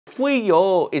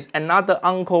FUIYOH is another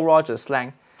Uncle Roger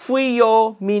slang.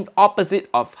 FUIYOH means opposite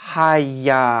of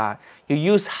Haiyaa. You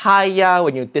use Haiyaa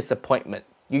when you're disappointment.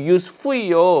 You use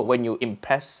FUIYOH when you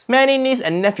impress. Many niece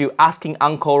and nephew asking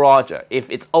Uncle Roger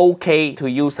if it's okay to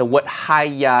use the word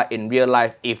Haiyaa in real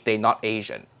life if they're not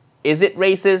Asian. Is it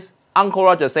racist? Uncle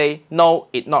Roger say, no,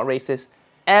 it's not racist.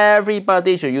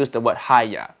 Everybody should use the word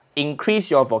Haiyaa. Increase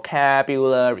your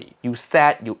vocabulary. You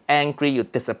sad, you angry, you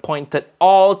disappointed,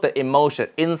 all the emotion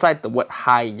inside the word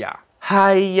Haiyaa.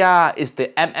 Haiyaa is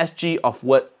the MSG of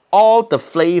word, all the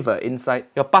flavor inside.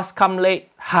 Your bus come late,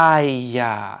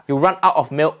 Haiyaa. You run out of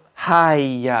milk,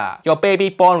 Haiyaa. Your baby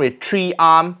born with 3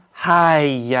 arms,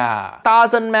 Haiyaa.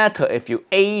 Doesn't matter if you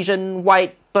Asian,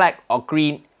 white, black or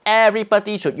green,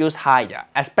 everybody should use Haiyaa,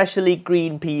 especially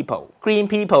green people. Green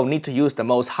people need to use the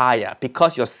most Haiyaa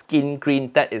because your skin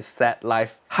green, that is sad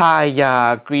life.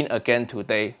 Haiyaa, green again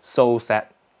today, so sad.